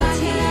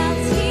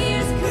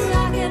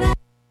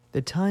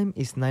The time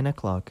is 9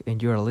 o'clock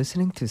and you are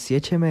listening to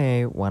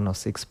CHMA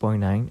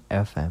 106.9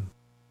 FM.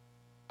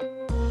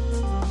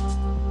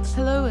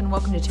 Hello and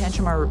welcome to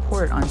Tantramar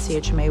Report on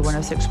CHMA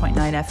 106.9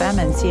 FM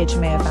and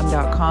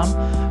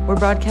CHMAFM.com. We're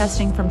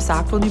broadcasting from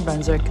Sackville, New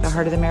Brunswick, the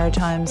heart of the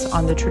Maritimes,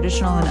 on the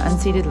traditional and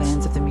unceded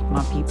lands of the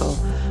Mi'kmaq people.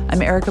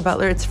 I'm Erica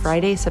Butler. It's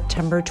Friday,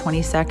 September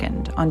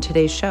 22nd. On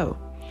today's show.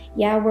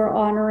 Yeah, we're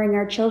honoring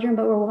our children,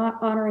 but we're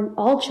honoring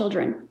all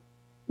children.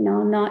 You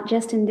know, not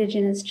just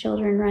Indigenous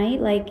children, right?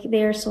 Like,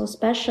 they're so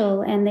special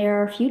and they're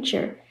our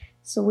future.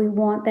 So we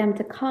want them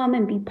to come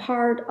and be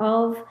part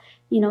of,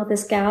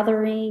 this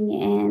gathering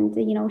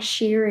and,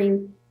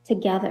 sharing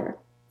together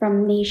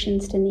from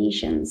nations to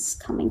nations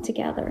coming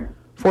together.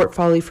 Fort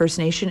Folly First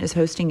Nation is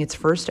hosting its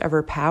first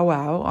ever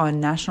powwow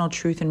on National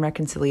Truth and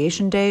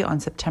Reconciliation Day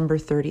on September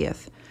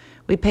 30th.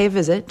 We pay a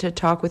visit to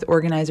talk with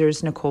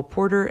organizers Nicole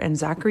Porter and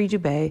Zachary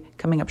Dubé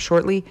coming up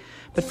shortly,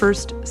 but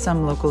first,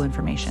 some local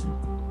information.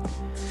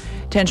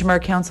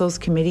 Tantramar Council's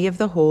Committee of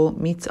the Whole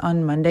meets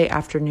on Monday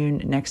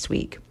afternoon next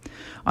week.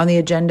 On the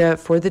agenda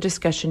for the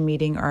discussion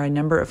meeting are a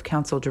number of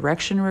council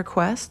direction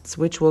requests,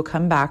 which will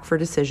come back for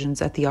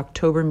decisions at the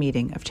October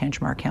meeting of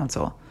Tantramar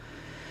Council.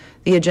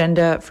 The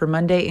agenda for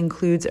Monday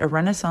includes a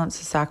Renaissance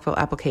Sackville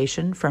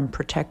application from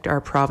Protect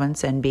Our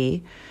Province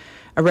NB,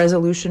 a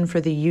resolution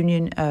for the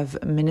Union of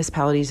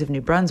Municipalities of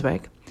New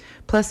Brunswick,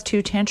 plus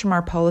 2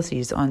 Tantramar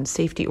policies on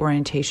safety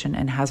orientation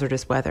and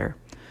hazardous weather.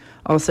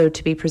 Also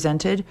to be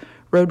presented,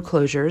 road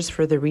closures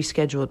for the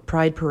rescheduled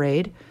Pride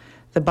Parade,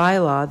 the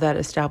bylaw that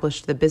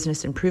established the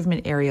Business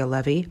Improvement Area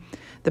levy,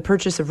 the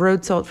purchase of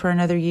road salt for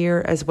another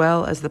year, as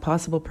well as the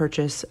possible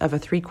purchase of a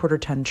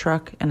 3/4-ton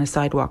truck and a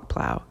sidewalk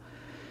plow.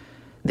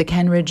 The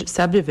Kenridge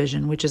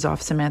subdivision, which is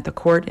off Samantha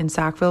Court in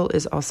Sackville,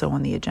 is also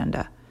on the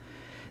agenda.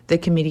 The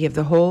Committee of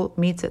the Whole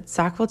meets at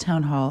Sackville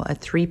Town Hall at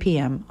 3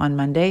 p.m. on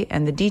Monday,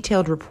 and the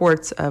detailed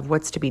reports of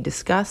what's to be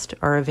discussed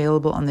are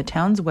available on the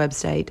town's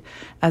website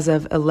as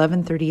of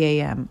 11:30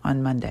 a.m.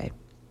 on Monday.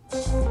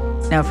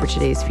 Now for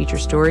today's feature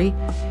story.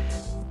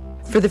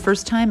 For the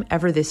first time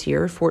ever this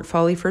year, Fort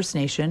Folly First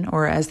Nation,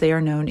 or as they are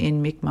known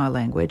in Mi'kmaq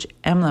language,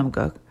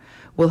 Amlamgog,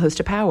 will host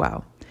a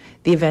powwow.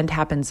 The event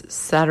happens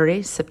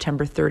Saturday,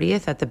 September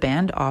 30th at the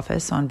band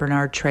office on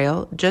Bernard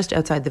Trail, just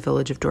outside the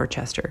village of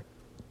Dorchester.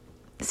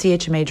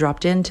 CHMA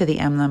dropped into the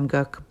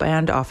Amlamgog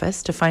band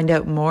office to find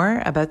out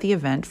more about the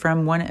event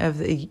from one of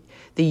the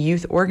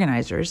youth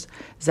organizers,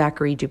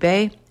 Zachary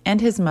Dubé, and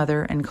his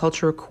mother and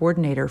cultural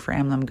coordinator for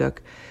Amlamgog,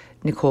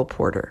 Nicole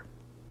Porter.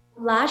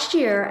 Last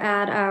year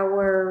at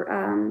our,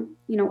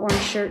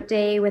 Orange Shirt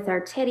Day with our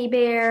teddy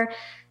bear,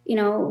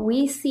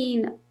 we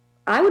seen,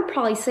 I would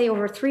probably say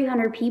over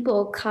 300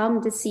 people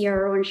come to see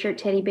our Orange Shirt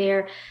Teddy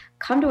Bear,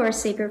 come to our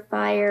Sacred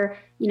Fire,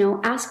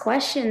 ask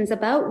questions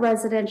about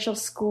residential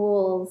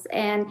schools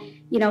and,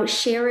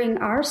 sharing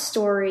our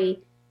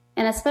story.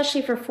 And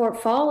especially for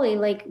Fort Folly,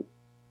 like,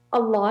 a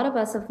lot of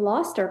us have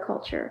lost our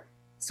culture.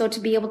 So to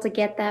be able to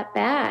get that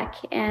back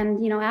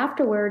and,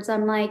 afterwards,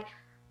 I'm like,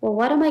 well,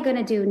 what am I going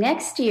to do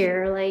next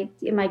year? Like,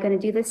 am I going to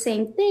do the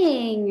same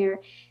thing? Or,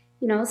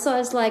 so I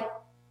was like,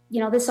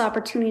 this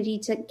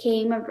opportunity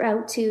came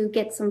out to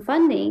get some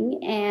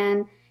funding.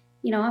 And,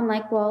 I'm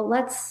like, well,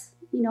 let's,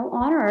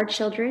 honor our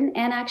children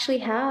and actually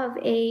have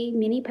a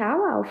mini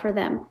powwow for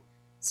them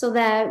so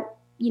that,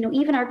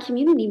 even our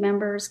community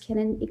members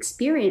can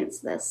experience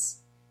this.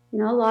 A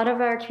lot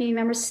of our community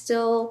members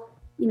still,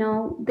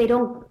 they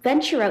don't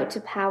venture out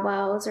to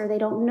powwows or they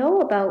don't know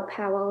about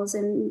powwows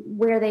and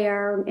where they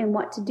are and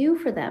what to do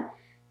for them.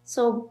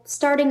 So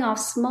starting off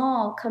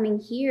small, coming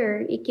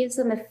here, it gives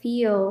them a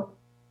feel,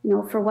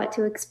 for what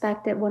to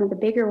expect at one of the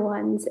bigger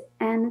ones.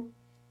 And,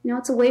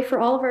 it's a way for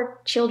all of our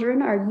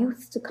children, our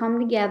youth to come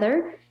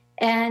together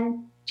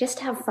and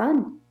just have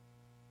fun,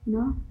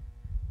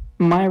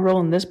 My role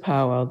in this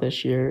powwow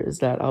this year is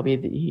that I'll be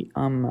the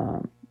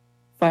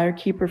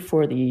firekeeper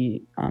for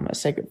the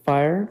sacred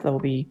fire that will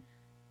be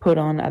put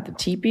on at the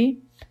teepee.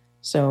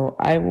 So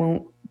I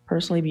won't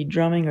personally be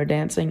drumming or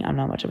dancing. I'm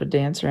not much of a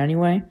dancer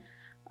anyway.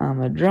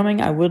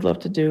 Drumming I would love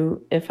to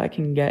do if I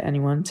can get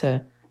anyone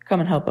to come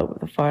and help out with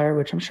the fire,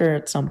 which I'm sure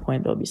at some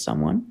point there'll be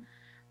someone.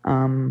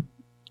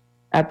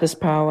 At this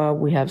powwow,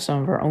 we have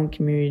some of our own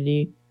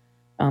community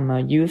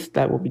youth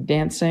that will be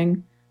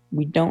dancing.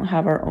 We don't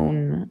have our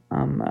own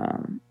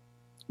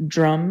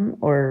drum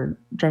or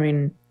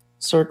drumming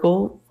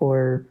circle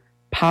for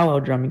powwow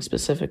drumming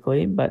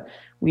specifically, but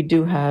we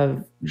do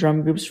have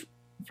drum groups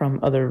from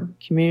other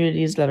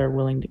communities that are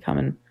willing to come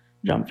and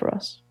drum for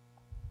us.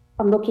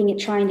 I'm looking at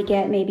trying to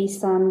get maybe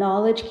some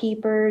knowledge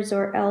keepers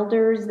or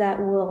elders that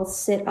will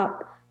sit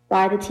up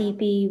by the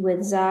teepee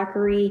with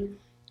Zachary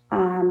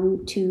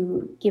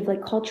to give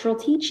like cultural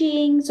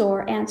teachings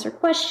or answer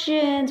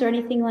questions or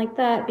anything like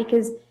that.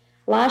 Because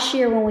last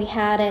year when we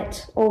had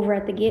it over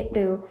at the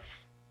Gitbu,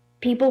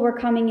 people were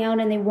coming out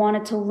and they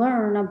wanted to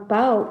learn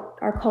about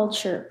our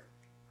culture,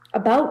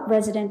 about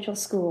residential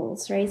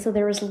schools, right? So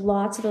there was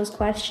lots of those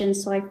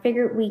questions. So I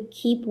figured we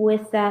keep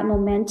with that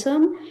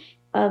momentum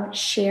of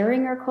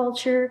sharing our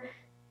culture.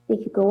 They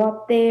could go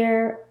up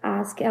there,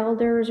 ask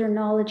elders or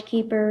knowledge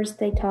keepers.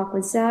 They talk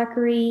with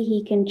Zachary.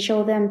 He can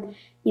show them,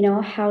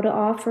 how to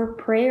offer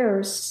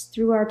prayers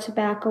through our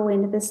tobacco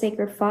into the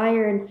sacred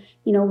fire, and,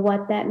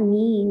 what that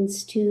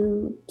means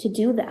to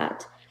do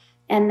that.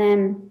 And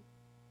then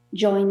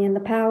join in the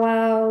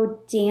powwow,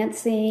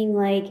 dancing,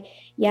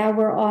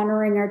 we're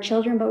honoring our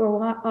children, but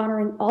we're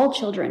honoring all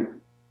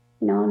children,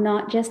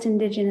 not just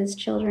Indigenous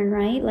children,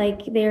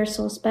 right? They're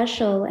so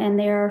special and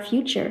they're our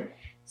future.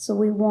 So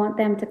we want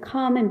them to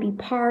come and be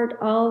part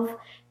of,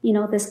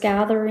 this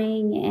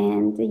gathering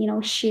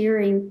and,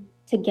 sharing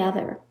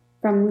together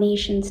from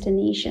nations to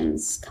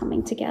nations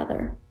coming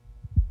together.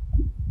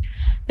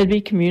 There'd be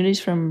communities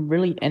from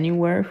really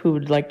anywhere who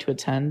would like to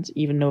attend,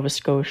 even Nova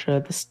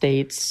Scotia, the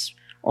States,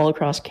 all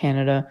across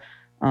Canada.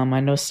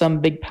 I know some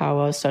big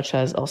powwows such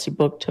as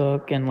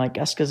Elsipogtog and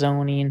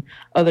Eskazoni and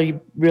other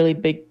really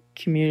big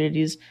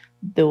communities,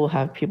 they will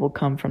have people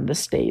come from the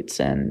States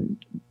and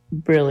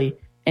really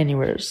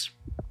anywhere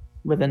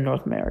within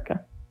North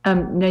America.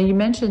 Now you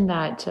mentioned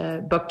that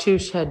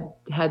Bugtouche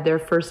had their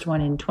first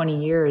one in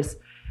 20 years.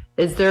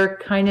 Is there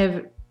kind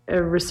of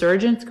a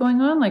resurgence going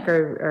on?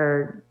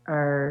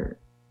 Are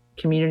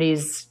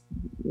communities,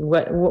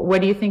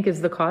 what do you think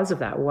is the cause of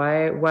that?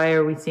 Why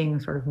are we seeing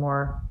sort of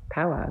more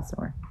powwows?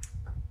 Or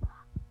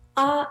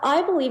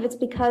I believe it's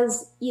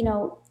because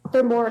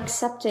they're more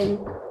accepting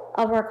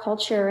of our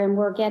culture, and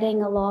we're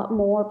getting a lot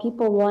more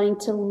people wanting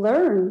to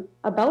learn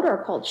about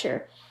our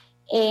culture.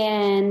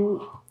 And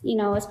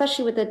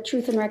especially with the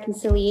Truth and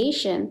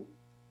Reconciliation,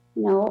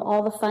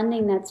 all the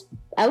funding that's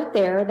out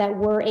there, that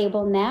we're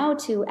able now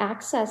to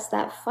access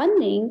that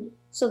funding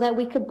so that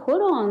we could put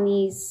on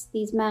these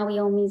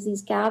Maui-Omis,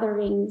 these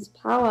gatherings,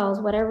 powwows,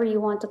 whatever you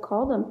want to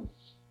call them,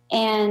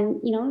 and,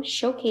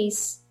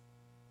 showcase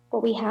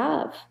what we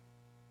have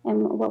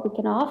and what we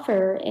can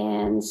offer.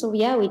 And so,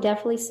 we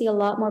definitely see a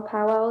lot more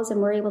powwows,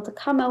 and we're able to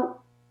come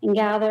out and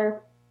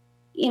gather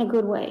in a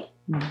good way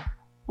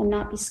and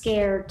not be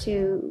scared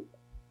to,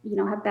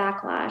 have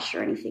backlash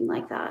or anything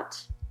like that.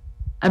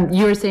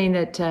 You were saying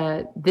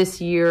that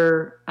this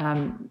year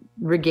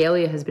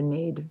regalia has been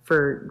made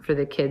for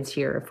the kids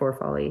here at Fort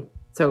Folly.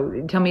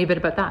 So tell me a bit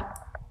about that.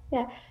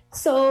 Yeah.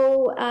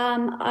 So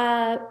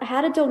I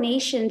had a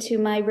donation to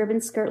my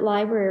ribbon skirt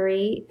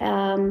library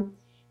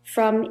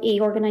from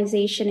a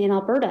organization in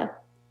Alberta.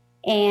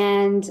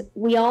 And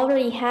we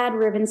already had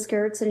ribbon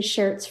skirts and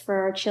shirts for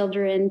our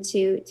children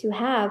to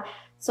have.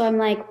 So I'm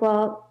like,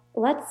 well,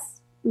 let's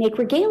make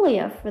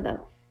regalia for them.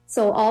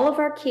 So all of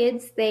our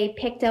kids, they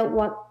picked out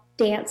what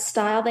dance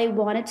style they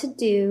wanted to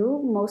do.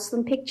 Most of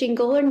them picked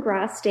jingle and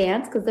grass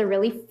dance because they're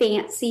really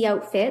fancy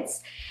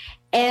outfits.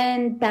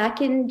 And back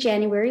in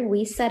January,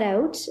 we set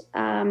out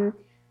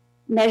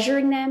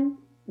measuring them.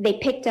 They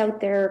picked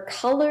out their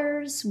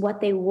colors,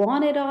 what they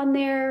wanted on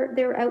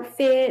their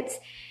outfits.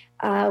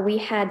 We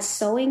had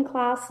sewing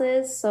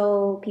classes,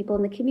 so people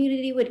in the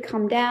community would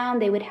come down.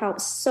 They would help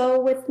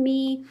sew with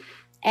me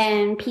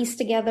and piece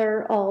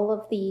together all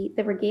of the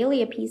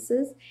regalia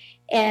pieces.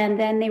 And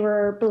then they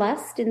were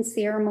blessed in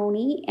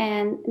ceremony,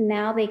 and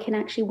now they can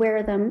actually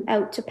wear them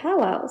out to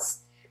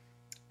powwows.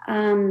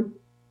 And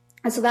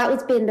so that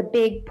was been the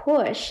big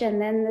push. And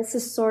then this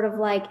is sort of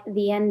like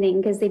the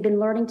ending, because they've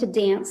been learning to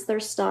dance their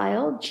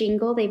style.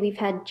 Jingle, we've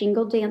had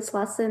jingle dance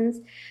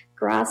lessons.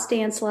 Grass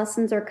dance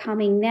lessons are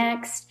coming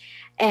next.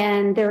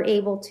 And they're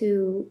able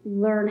to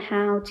learn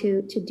how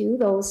to do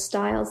those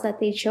styles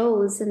that they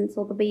chose. And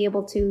so they'll be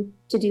able to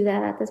do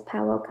that at this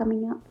powwow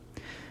coming up.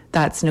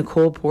 That's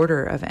Nicole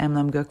Porter of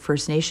Amlamgog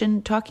First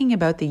Nation talking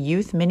about the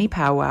youth mini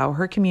powwow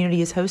her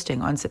community is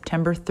hosting on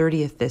September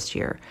 30th this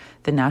year,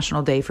 the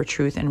National Day for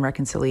Truth and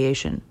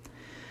Reconciliation.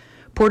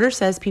 Porter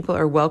says people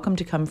are welcome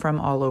to come from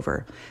all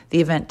over.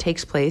 The event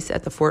takes place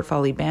at the Fort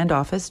Folly Band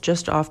Office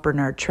just off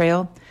Bernard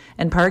Trail,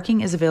 and parking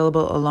is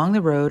available along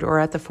the road or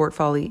at the Fort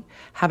Folly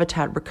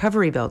Habitat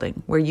Recovery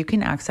Building, where you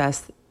can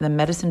access the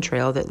medicine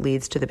trail that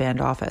leads to the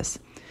band office.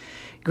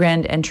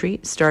 Grand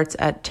entry starts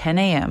at 10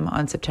 a.m.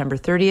 on September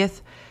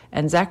 30th,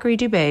 and Zachary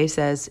Dubé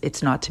says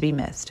it's not to be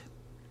missed.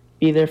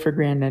 Be there for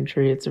grand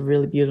entry. It's a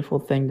really beautiful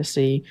thing to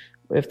see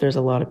if there's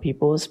a lot of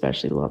people,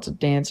 especially lots of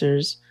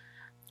dancers.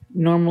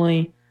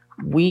 Normally,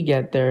 we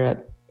get there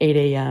at 8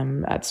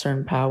 a.m. at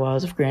certain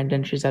powwows, if grand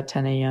entry's at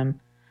 10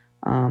 a.m.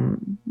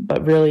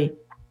 But really,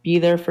 be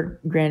there for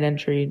grand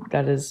entry.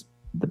 That is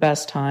the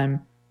best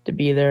time to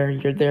be there.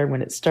 You're there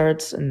when it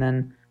starts, and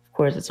then, of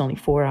course, it's only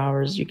 4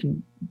 hours. You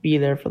can be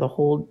there for the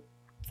whole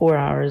 4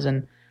 hours,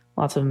 and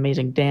lots of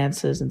amazing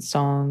dances and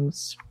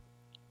songs.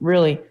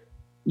 Really,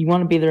 you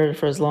want to be there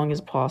for as long as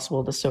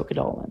possible to soak it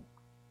all in.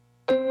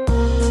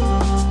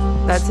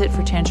 That's it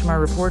for Tantramar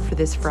Report for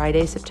this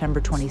Friday,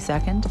 September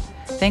 22nd.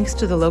 Thanks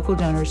to the local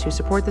donors who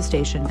support the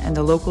station and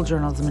the Local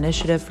Journalism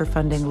Initiative for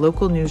funding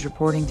local news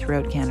reporting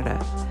throughout Canada.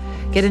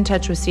 Get in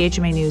touch with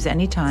CHMA News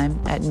anytime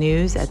at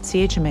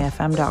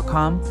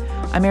news@chmafm.com.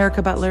 I'm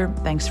Erica Butler.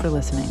 Thanks for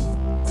listening.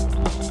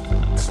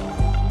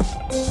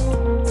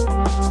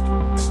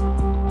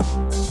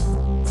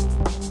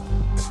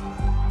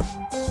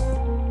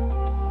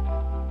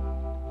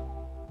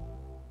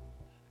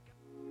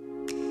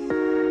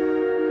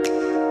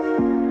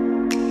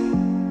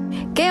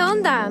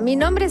 Hola, mi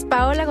nombre es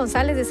Paola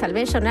González de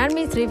Salvation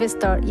Army Thrift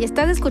Store y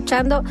estás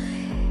escuchando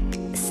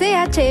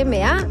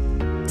CHMA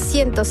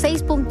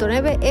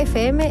 106.9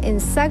 FM en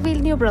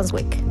Sackville, New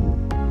Brunswick.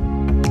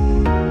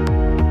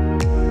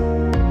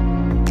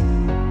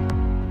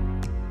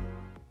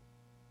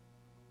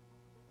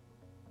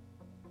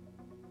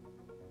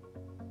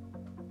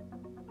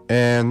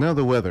 And now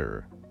the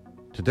weather.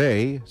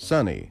 Today,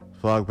 sunny.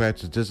 Fog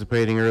patches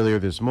dissipating earlier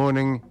this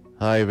morning.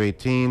 High of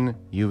 18,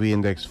 UV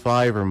index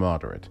 5 or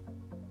moderate.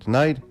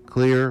 Tonight,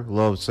 clear,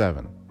 low of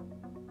 7.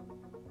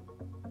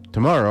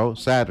 Tomorrow,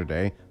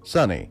 Saturday,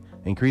 sunny.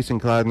 Increasing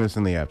cloudiness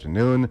in the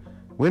afternoon.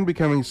 Wind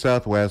becoming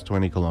southwest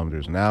 20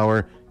 kilometers an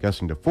hour,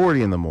 gusting to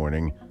 40 in the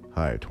morning.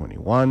 High of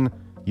 21,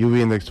 UV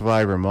index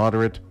 5 or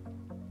moderate.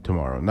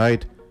 Tomorrow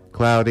night,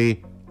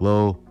 cloudy,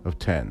 low of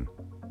 10.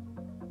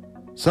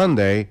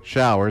 Sunday,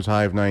 showers,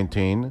 high of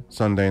 19.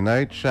 Sunday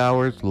night,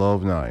 showers, low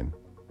of 9.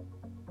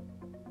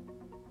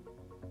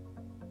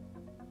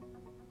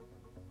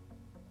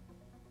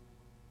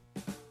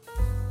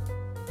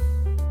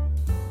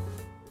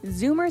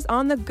 Zoomers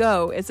on the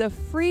Go is a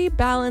free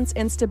balance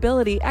and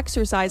stability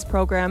exercise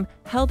program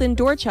held in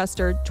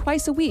Dorchester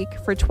twice a week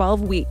for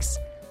 12 weeks,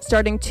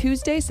 starting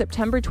Tuesday,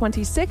 September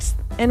 26th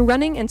and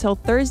running until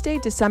Thursday,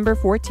 December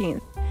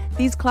 14th.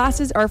 These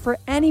classes are for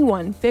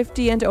anyone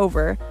 50 and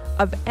over,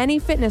 of any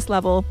fitness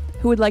level,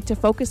 who would like to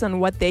focus on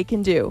what they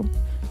can do.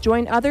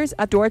 Join others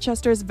at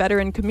Dorchester's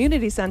Veteran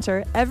Community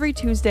Center every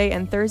Tuesday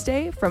and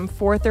Thursday from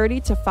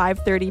 4:30 to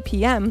 5:30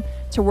 p.m.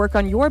 to work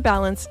on your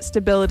balance,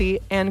 stability,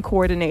 and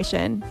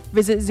coordination.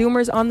 Visit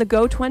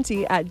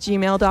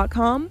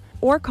zoomersonthego20@gmail.com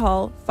or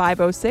call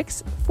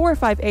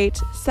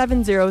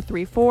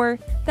 506-458-7034.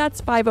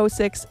 That's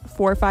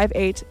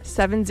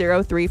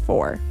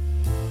 506-458-7034.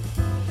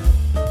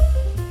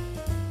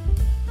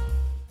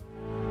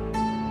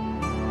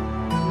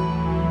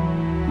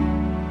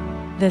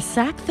 The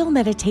Sackville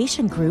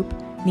Meditation Group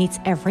meets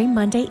every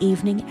Monday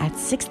evening at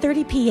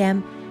 6:30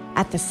 p.m.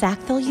 at the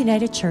Sackville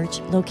United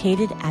Church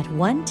located at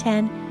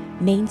 110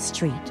 Main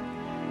Street.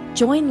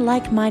 Join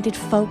like-minded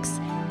folks,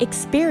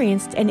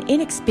 experienced and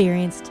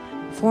inexperienced,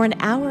 for an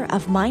hour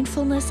of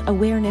mindfulness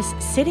awareness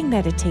sitting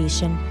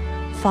meditation,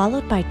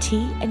 followed by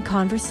tea and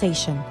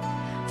conversation.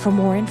 For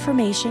more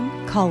information,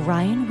 call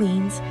Ryan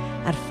Weens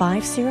at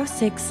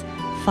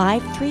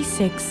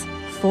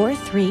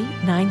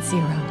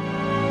 506-536-4390.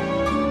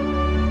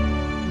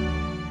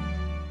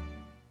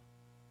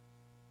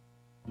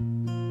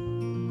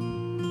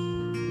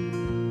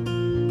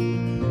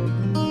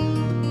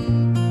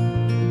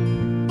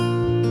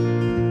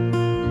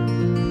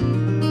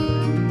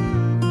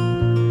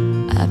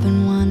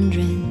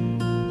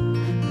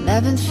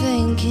 I've been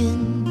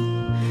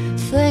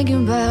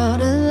thinking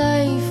about a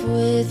life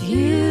with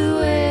you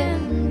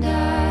and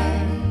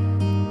I,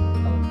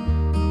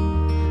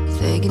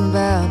 thinking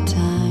about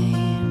time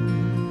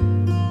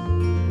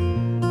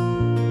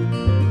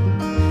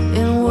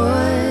and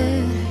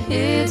what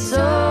it's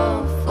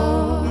all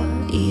for.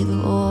 Either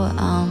or,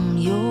 I'm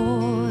yours.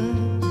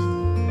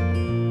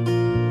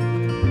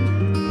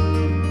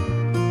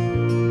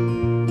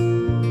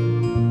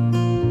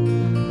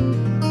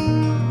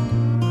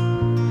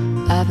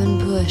 I've been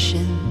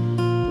pushing,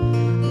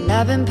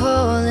 I've been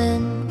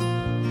pulling,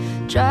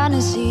 trying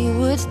to see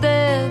what's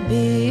there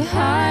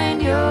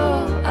behind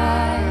your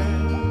eyes,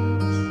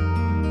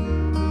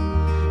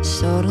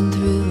 sorting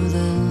through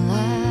the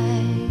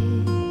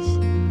lies.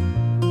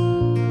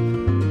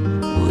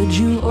 Would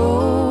you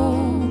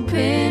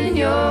open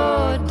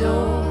your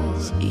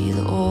doors?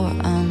 Either or,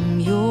 I'm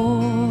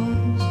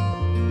yours.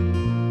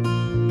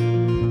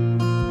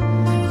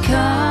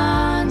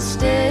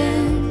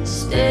 Constant,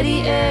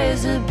 steady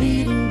as a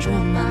beating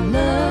drum. My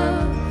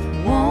love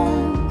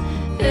won't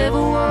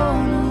ever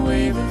wanna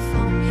waver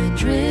from your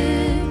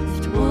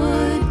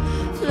driftwood,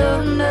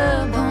 floating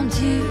up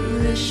onto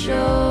the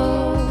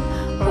shore.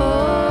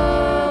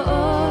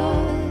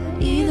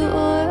 Either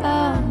or,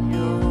 I'm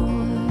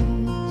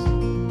yours.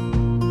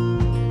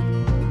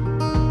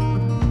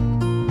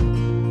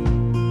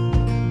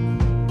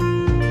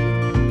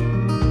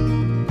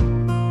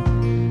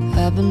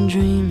 I've been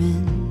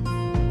dreaming,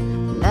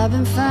 and I've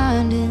been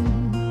finding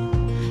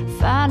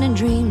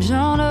dreams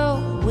aren't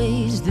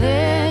always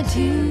there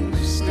to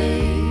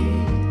stay.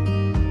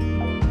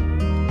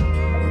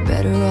 We're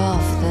better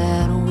off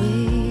that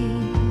way,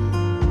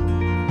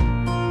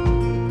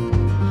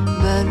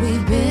 but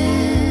we've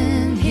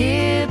been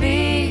here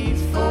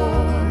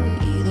before.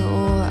 Either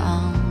or,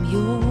 I'm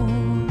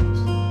yours.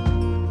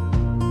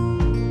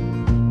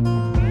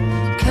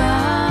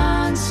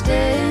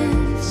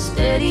 Constant,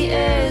 steady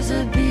as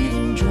a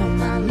beating drum.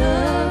 My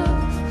love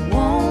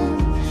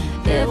won't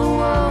ever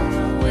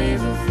wanna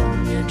waver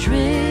from your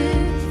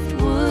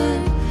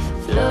driftwood,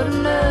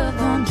 floating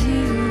up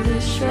onto the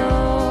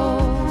shore.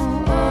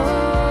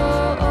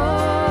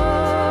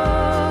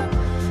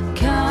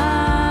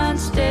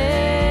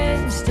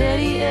 Constant,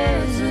 steady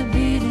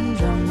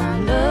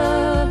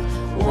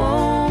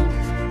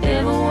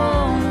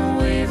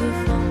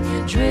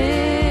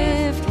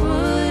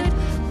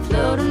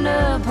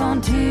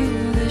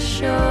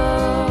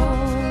shore.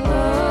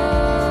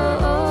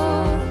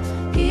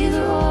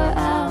 Either or,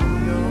 I'm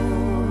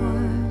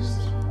yours.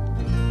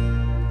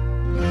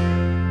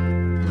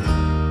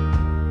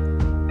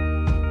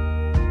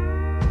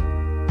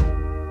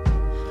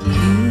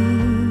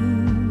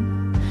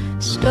 You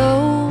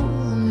stole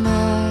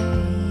my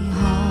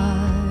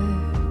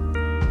heart.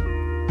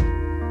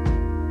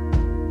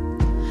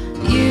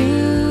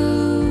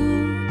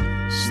 You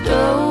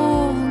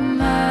stole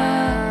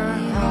my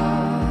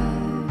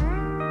heart.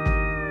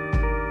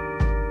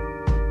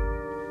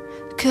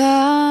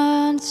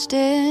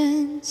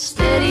 Constant,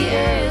 steady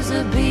as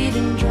a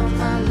beating drum.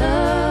 My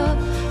love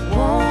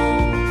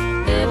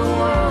won't ever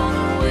walk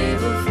away,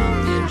 but from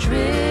your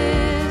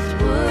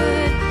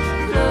driftwood,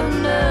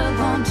 floating up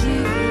onto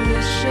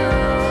the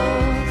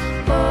shore.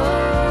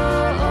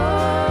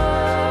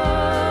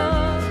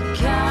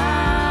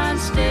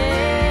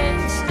 Constant,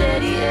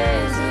 steady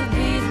as a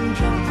beating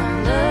drum. My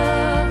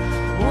love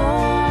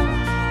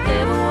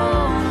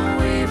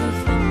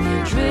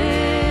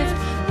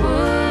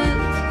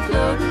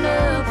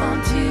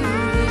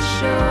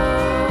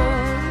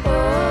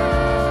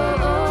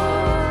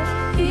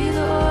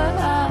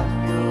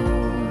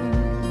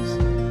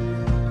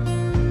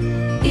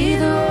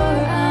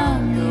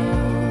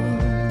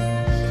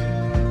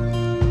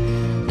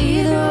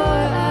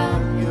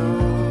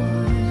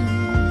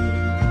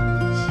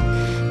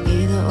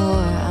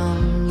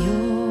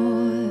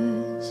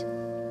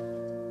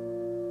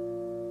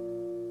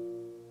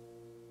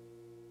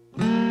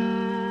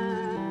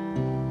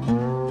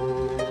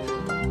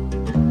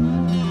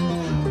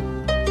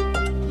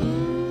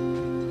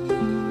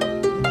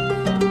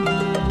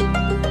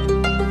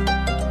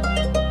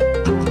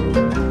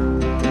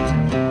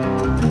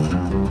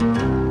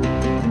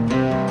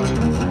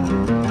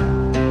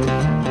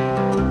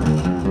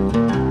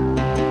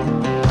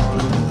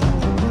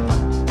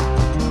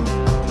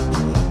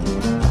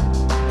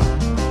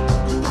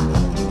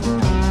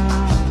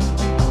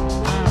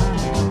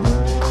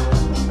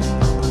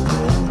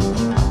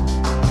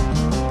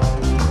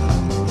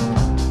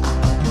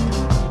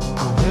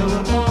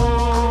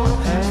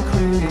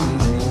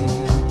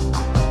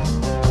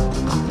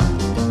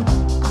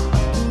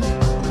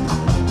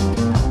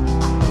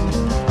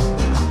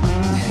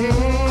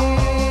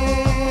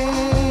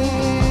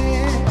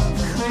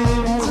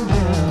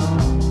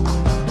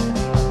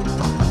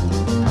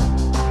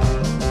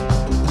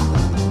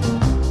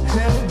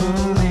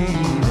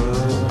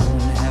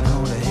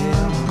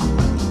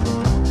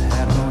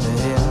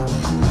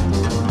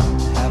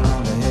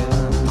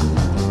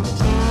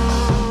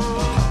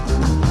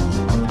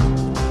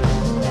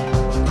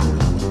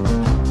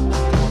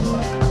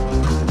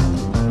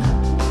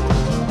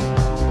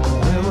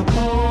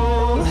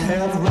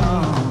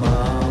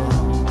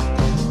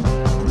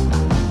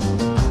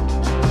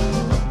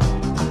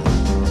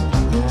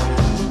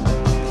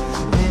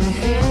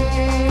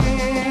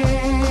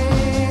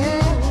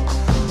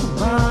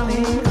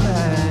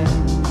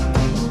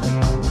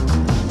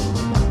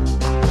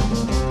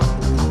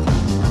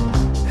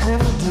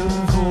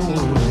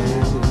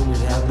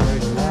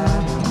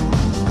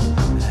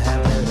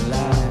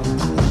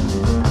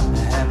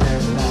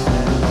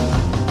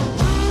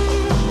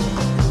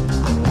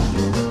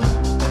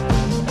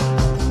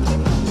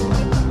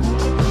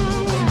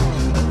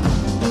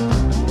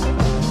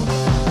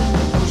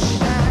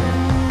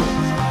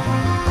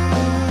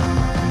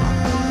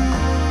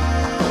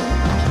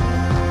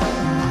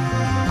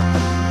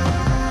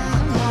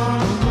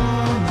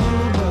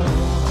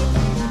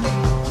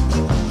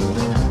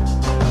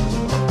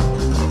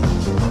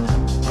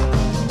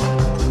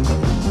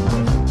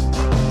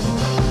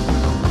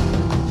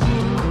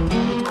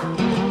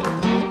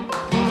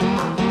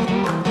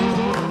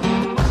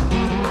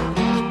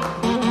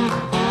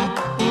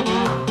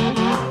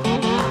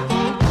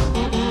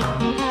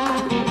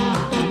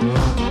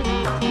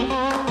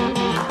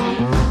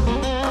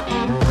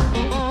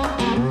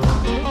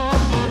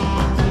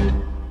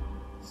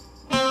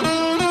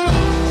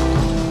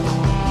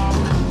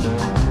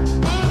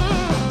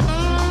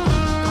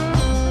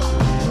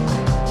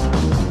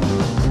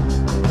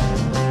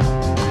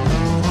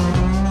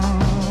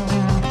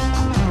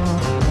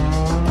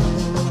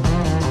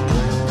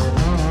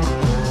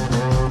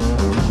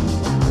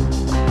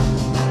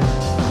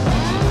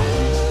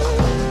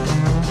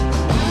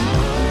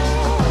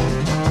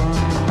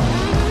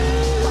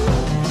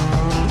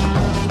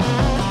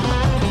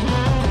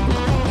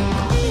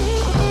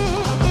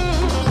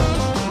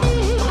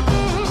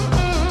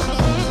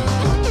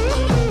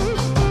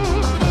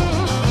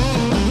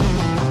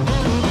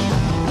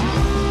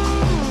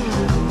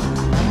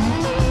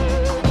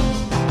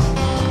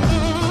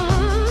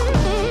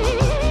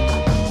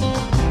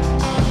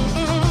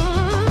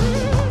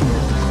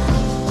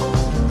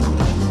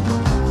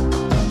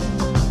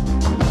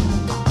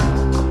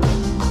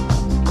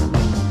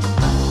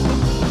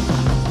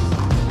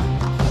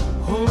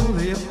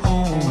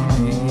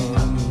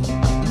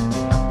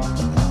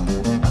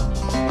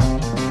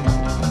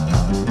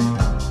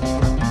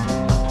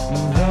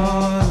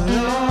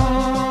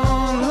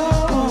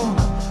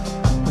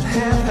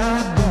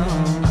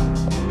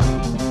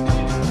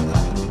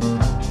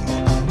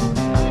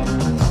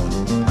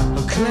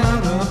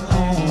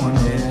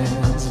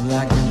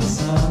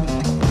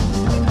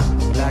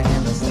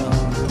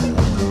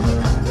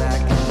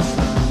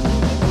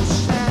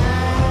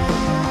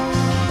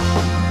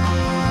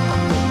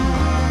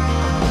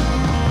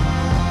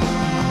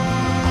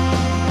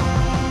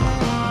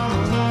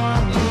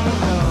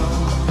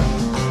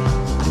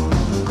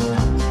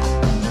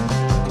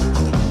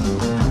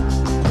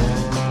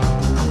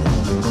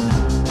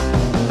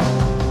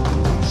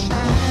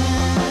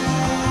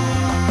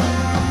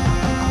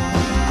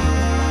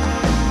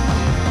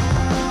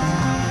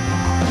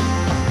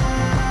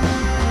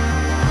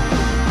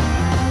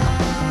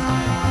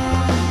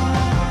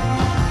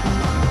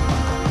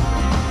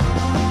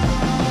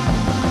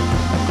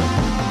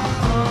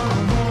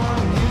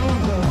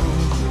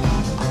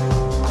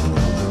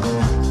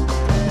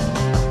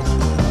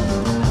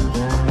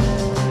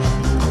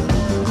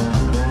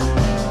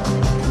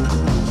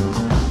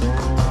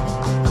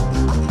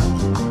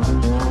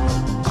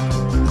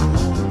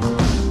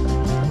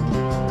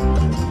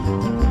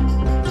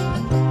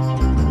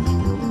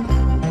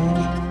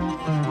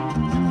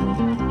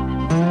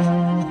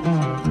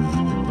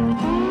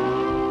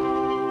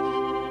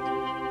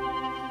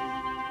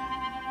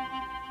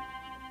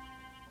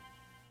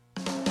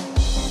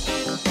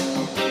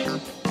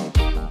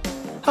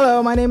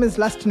my name is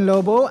Lustin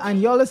Lobo,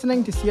 and you're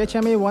listening to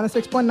CHMA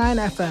 106.9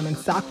 FM in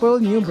Sackville,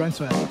 New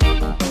Brunswick.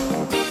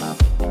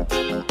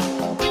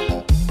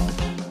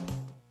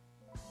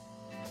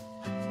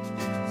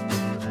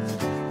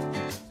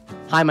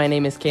 Hi, my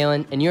name is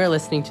Kaylin, and you're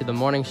listening to The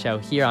Morning Show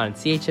here on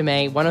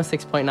CHMA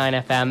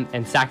 106.9 FM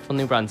in Sackville,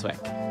 New Brunswick.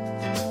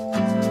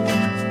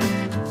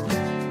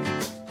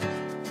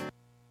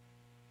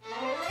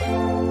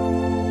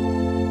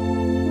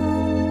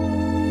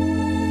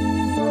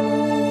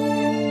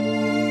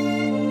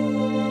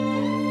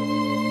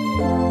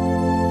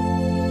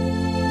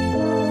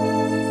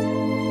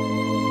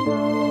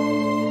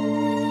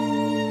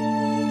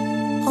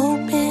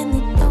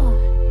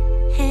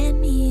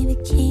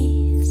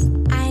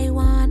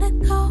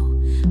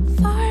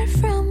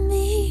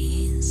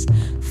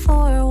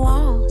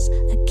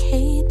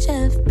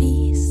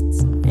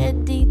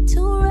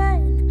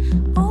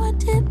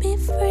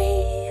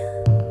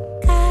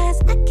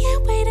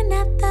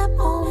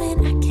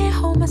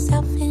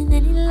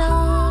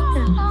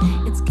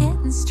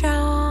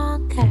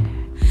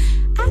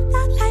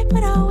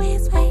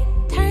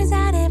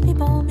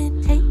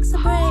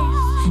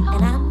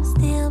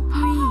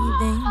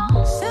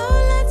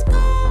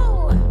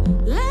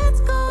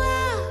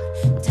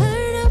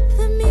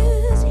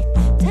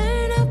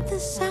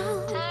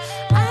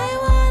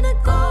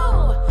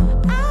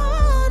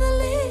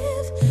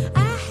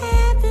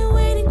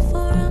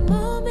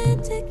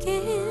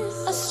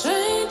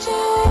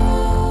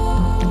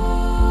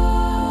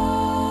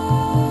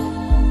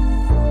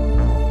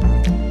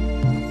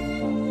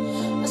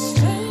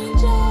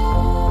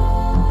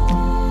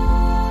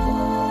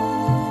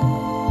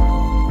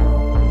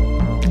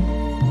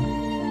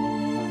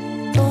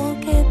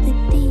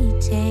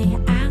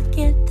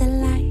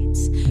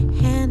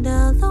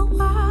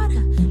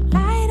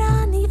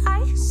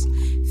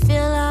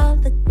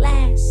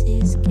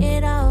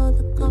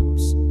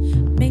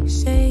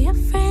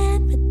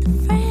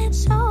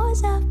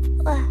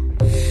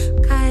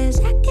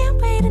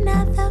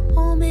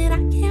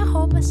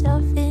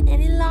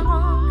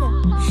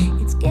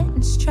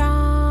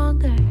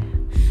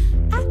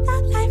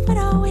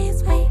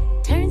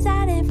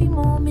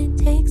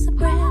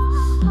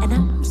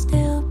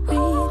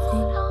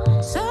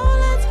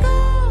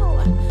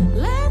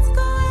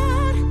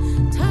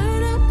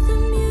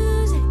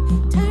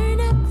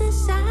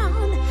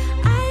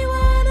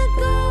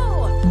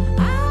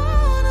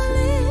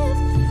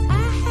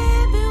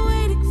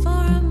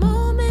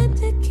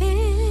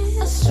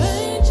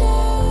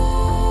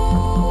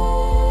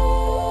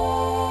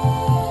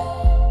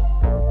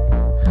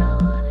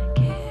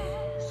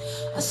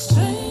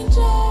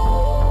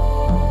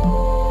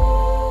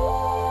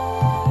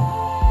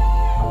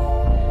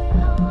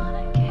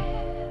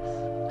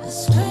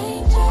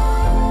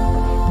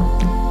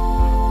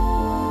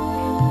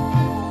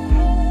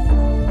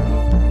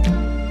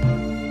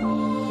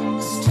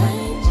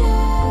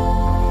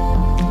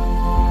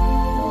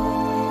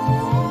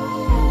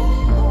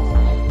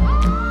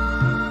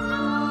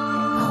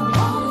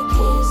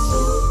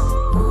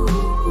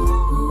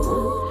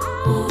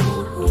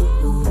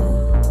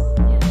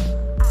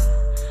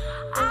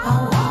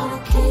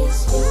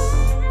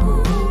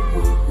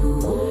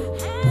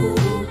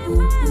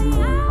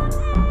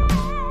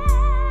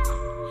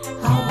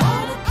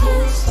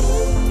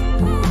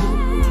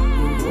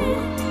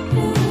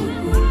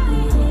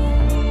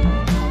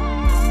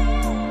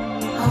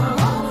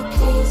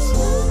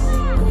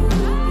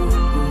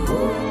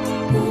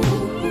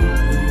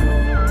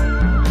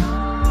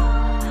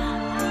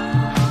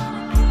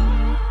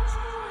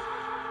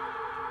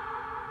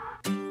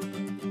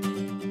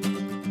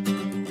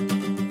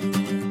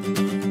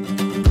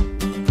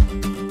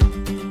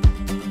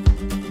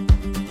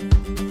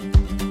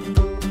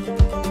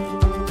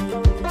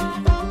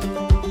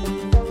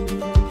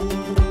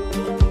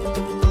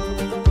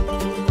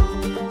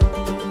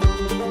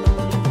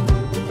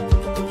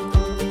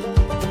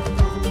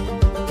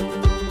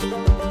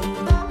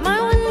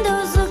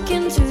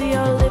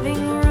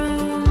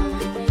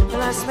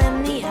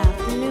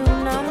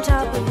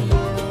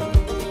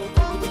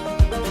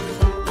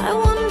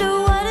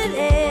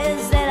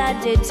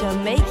 To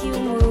make you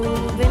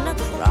move in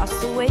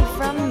across away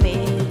from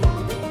me.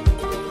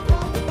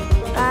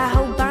 I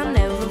hope I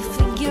never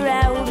figure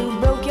out who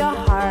broke your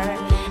heart.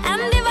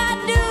 And if I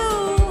do,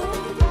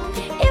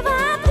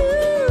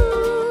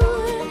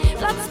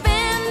 I'd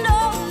spend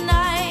all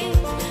night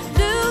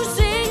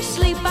losing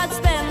sleep. I'd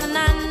spend the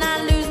night and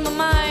I'd lose my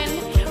mind.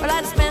 Well,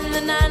 I'd spend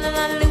the night and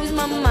I'd lose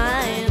my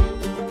mind.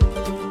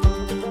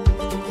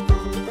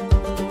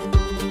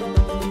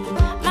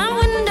 My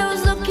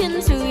window's looking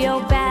to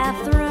your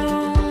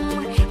bathroom.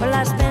 Well,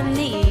 I spend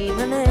the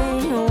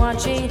evening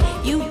watching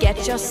you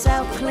get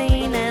yourself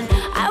clean, and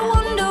I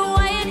wonder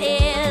why it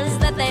is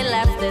that they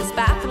left this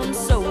bathroom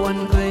so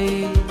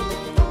unclean,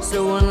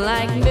 so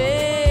unlike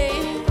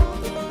me.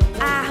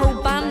 I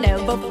hope I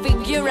never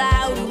figure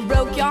out who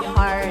broke your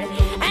heart,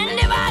 and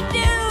if I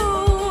do,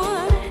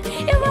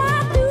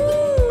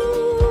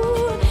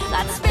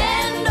 I'd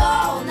spend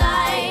all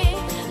night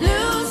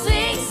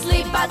losing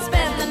sleep. I'd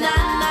spend the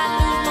night and I'd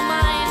lose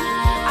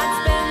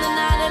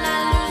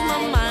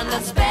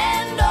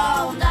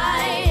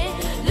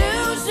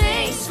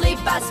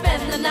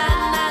spend the night,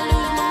 then I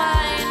lose my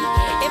mind.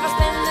 If I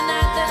spend the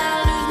night, then I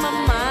lose my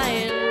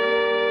mind.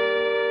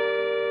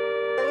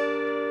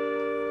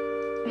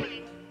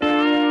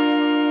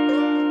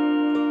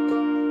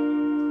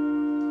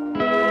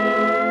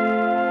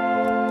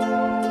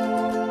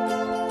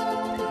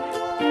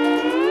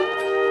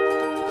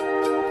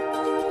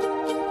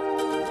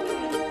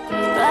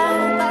 I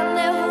hope I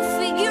never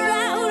figure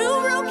out who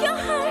broke your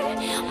heart.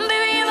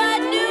 Baby, if I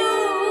do,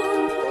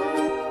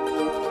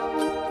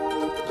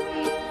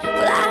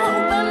 well, I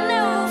hope I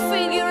never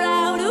figure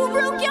out who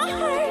broke your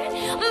heart.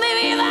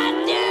 Baby, if I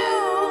do,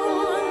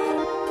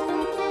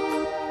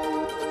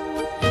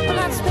 well,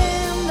 I'd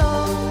spend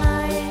all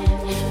night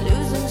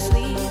losing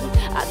sleep.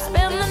 I'd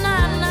spend the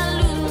night and I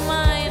lose my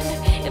mind.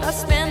 If I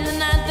spend the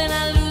night, then I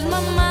lose my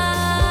mind.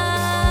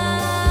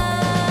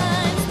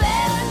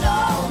 Spend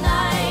all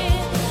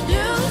night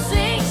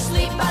losing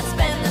sleep. I'd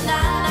spend the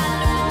night and I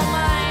lose my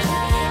mind.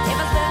 If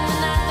I spend the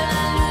night, then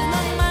I lose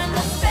my mind.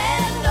 I'd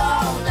spend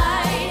all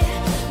night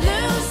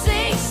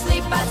losing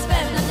sleep. I'd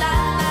spend the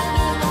night and I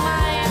lose my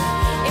mind.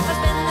 If I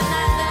spend the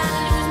night, then I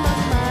lose my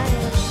mind.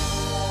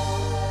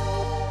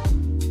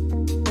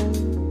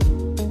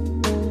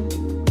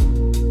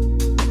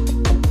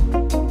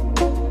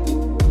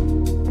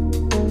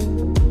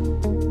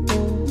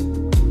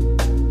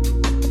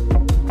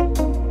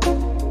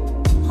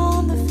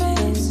 On the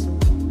face,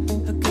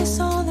 a kiss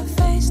on the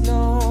face,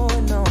 no,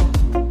 no.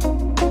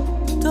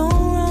 Don't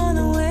run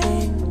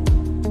away,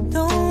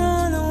 don't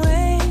run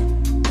away.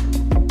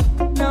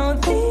 Now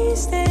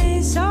these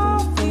days all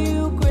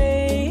feel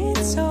great,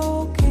 it's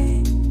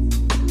okay.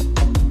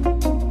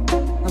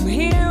 I'm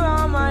here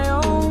on my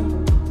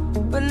own,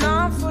 but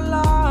not for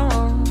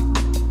long.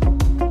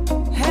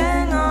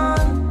 Hang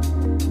on,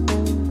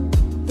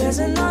 there's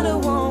another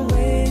one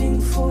waiting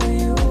for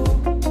you.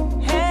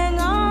 Hang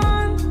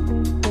on,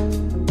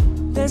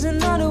 there's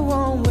another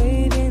one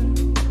waiting.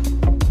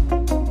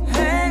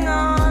 Hang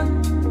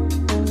on,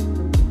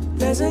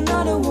 there's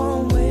another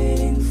one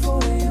waiting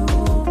for you.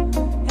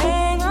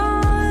 Hang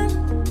on,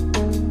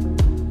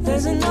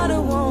 there's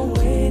another one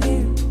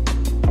waiting.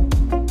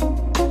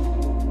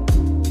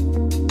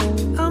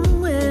 I'm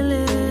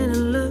willing to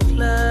look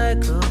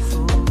like a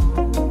fool.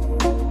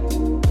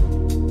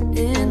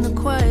 In the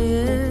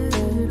quiet,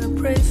 I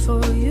pray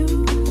for you.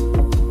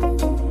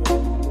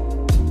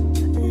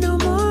 No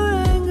more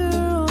anger,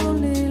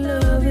 only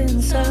love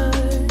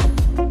inside.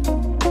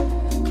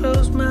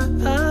 Close my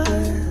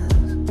eyes,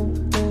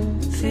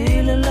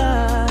 feel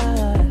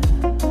alive.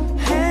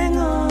 Hang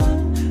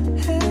on,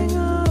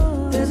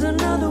 there's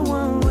another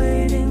one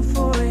waiting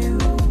for you.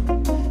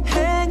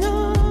 Hang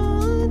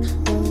on,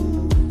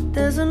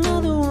 there's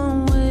another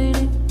one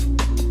waiting.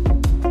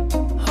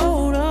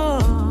 Hold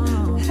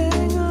on,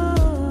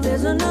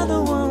 there's another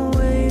one